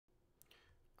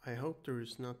I hope there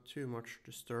is not too much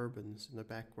disturbance in the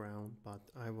background, but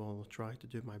I will try to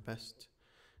do my best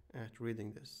at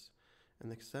reading this.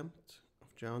 An exempt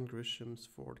of John Grisham's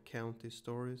Ford County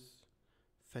Stories,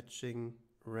 Fetching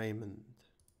Raymond.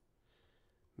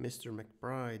 Mr.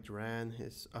 McBride ran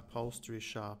his upholstery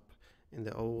shop in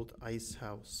the old ice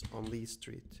house on Lee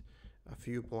Street, a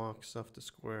few blocks off the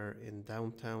square in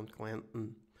downtown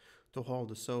Clanton. To haul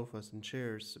the sofas and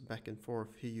chairs back and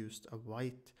forth, he used a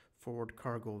white Ford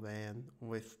cargo van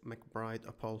with McBride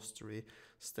upholstery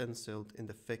stenciled in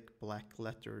the thick black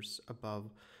letters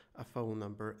above a phone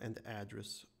number and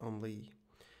address on Lee.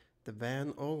 The van,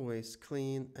 always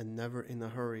clean and never in a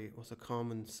hurry, was a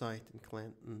common sight in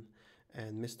Clanton,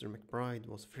 and Mr. McBride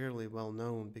was fairly well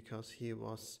known because he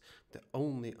was the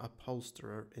only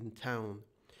upholsterer in town.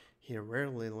 He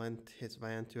rarely lent his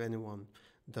van to anyone,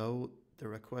 though the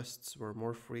requests were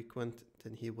more frequent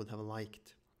than he would have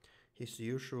liked. His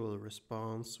usual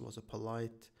response was a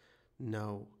polite,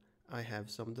 "No, I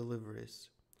have some deliveries."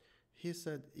 He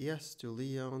said yes to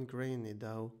Leon Graney,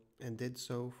 though, and did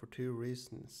so for two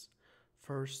reasons.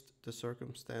 First, the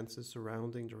circumstances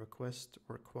surrounding the request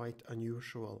were quite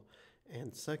unusual,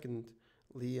 and second,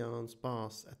 Leon's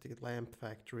boss at the lamp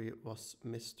factory was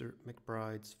Mr.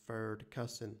 McBride's third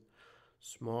cousin.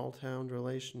 Small town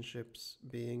relationships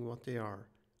being what they are,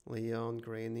 Leon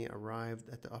Graney arrived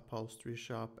at the upholstery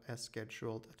shop as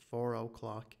scheduled at 4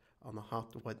 o'clock on a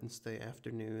hot Wednesday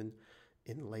afternoon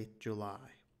in late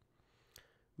July.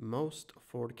 Most of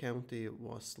Ford County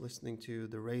was listening to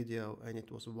the radio, and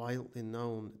it was widely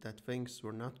known that things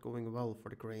were not going well for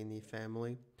the Graney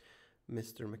family.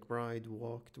 Mr. McBride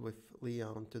walked with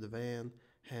Leon to the van,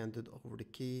 handed over the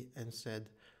key, and said,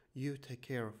 "You take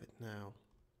care of it now."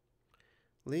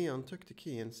 Leon took the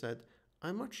key and said,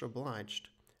 "I'm much obliged.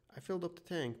 I filled up the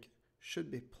tank. Should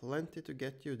be plenty to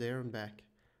get you there and back.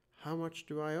 How much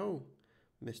do I owe?"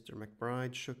 Mr.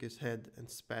 McBride shook his head and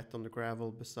spat on the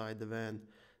gravel beside the van.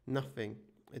 "Nothing.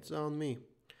 It's on me.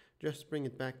 Just bring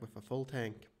it back with a full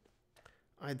tank."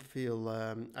 I'd feel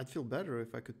better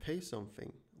if I could pay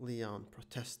something," Leon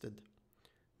protested.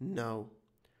 "No."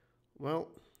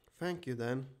 "Well, thank you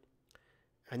then.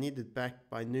 I need it back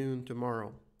by noon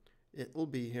tomorrow. It'll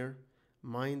be here.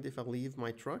 Mind if I leave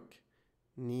my truck?"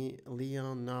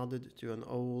 Leon nodded to an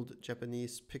old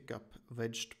Japanese pickup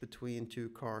wedged between two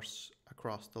cars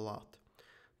across the lot.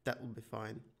 "That'll be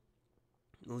fine."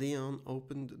 Leon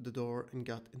opened the door and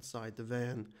got inside the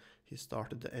van. He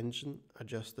started the engine,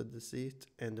 adjusted the seat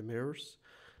and the mirrors.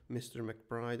 Mr.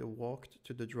 McBride walked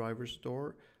to the driver's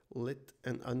door, lit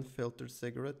an unfiltered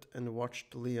cigarette, and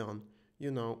watched Leon.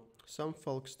 "You know, some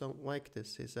folks don't like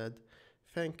this," he said.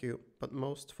 "Thank you, but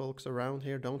most folks around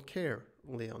here don't care,"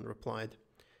 Leon replied.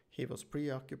 He was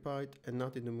preoccupied and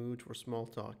not in the mood for small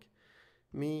talk.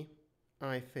 "Me,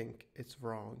 I think it's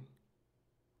wrong."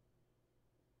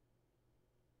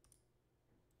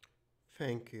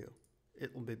 "Thank you.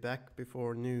 It'll be back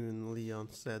before noon,"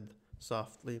 Leon said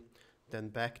softly, then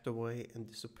backed away and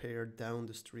disappeared down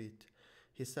the street.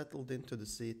 He settled into the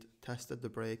seat, tested the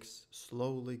brakes,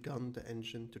 slowly gunned the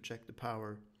engine to check the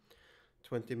power.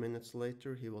 20 minutes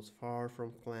later, he was far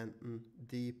from Clanton,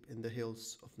 deep in the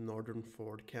hills of northern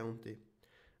Ford County.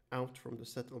 Out from the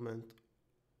settlement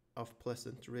of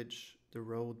Pleasant Ridge, the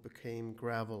road became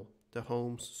gravel, the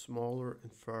homes smaller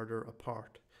and further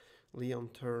apart. Leon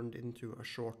turned into a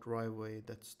short driveway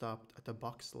that stopped at a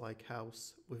box-like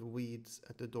house with weeds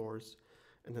at the doors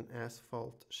and an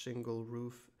asphalt shingle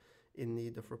roof in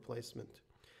need of replacement.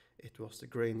 It was the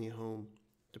Graney home,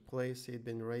 the place he had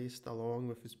been raised along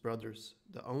with his brothers,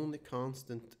 the only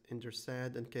constant in their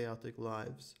sad and chaotic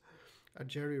lives. A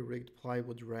jerry-rigged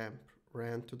plywood ramp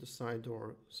ran to the side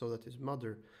door so that his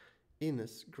mother,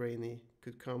 Ines Graney,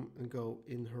 could come and go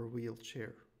in her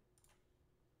wheelchair.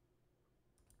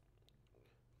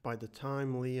 By the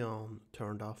time Leon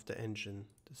turned off the engine,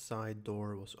 the side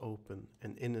door was open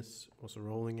and Ines was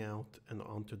rolling out and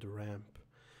onto the ramp.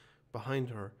 Behind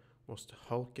her was the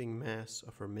hulking mass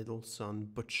of her middle son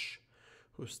Butch,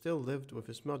 who still lived with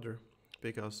his mother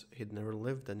because he'd never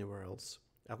lived anywhere else,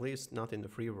 at least not in the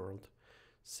free world.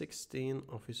 16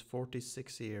 of his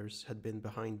 46 years had been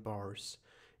behind bars,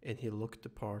 and he looked the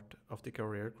part of the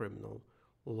career criminal.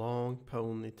 Long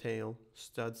ponytail,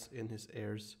 studs in his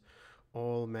ears,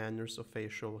 all manners of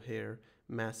facial hair,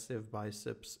 massive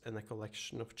biceps, and a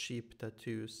collection of cheap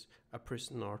tattoos a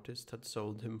prison artist had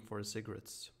sold him for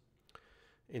cigarettes.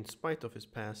 In spite of his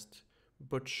past,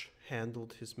 Butch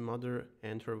handled his mother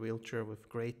and her wheelchair with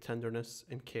great tenderness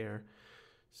and care,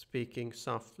 speaking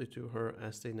softly to her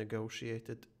as they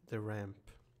negotiated the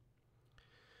ramp.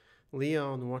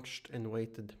 Leon watched and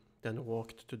waited. then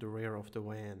walked to the rear of the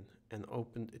van and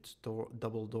opened its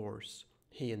double doors.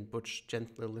 He and Butch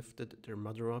gently lifted their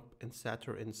mother up and sat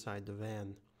her inside the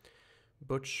van.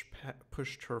 Butch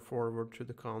pushed her forward to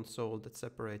the console that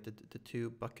separated the two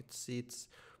bucket seats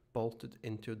bolted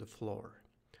into the floor.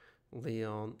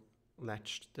 Leon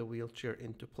latched the wheelchair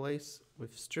into place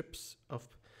with strips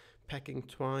of packing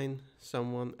twine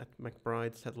someone at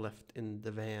McBride's had left in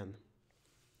the van.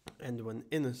 And when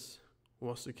Innes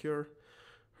was secure,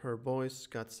 her boys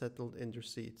got settled in their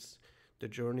seats. The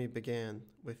journey began.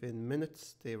 Within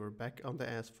minutes, they were back on the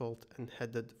asphalt and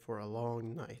headed for a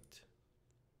long night.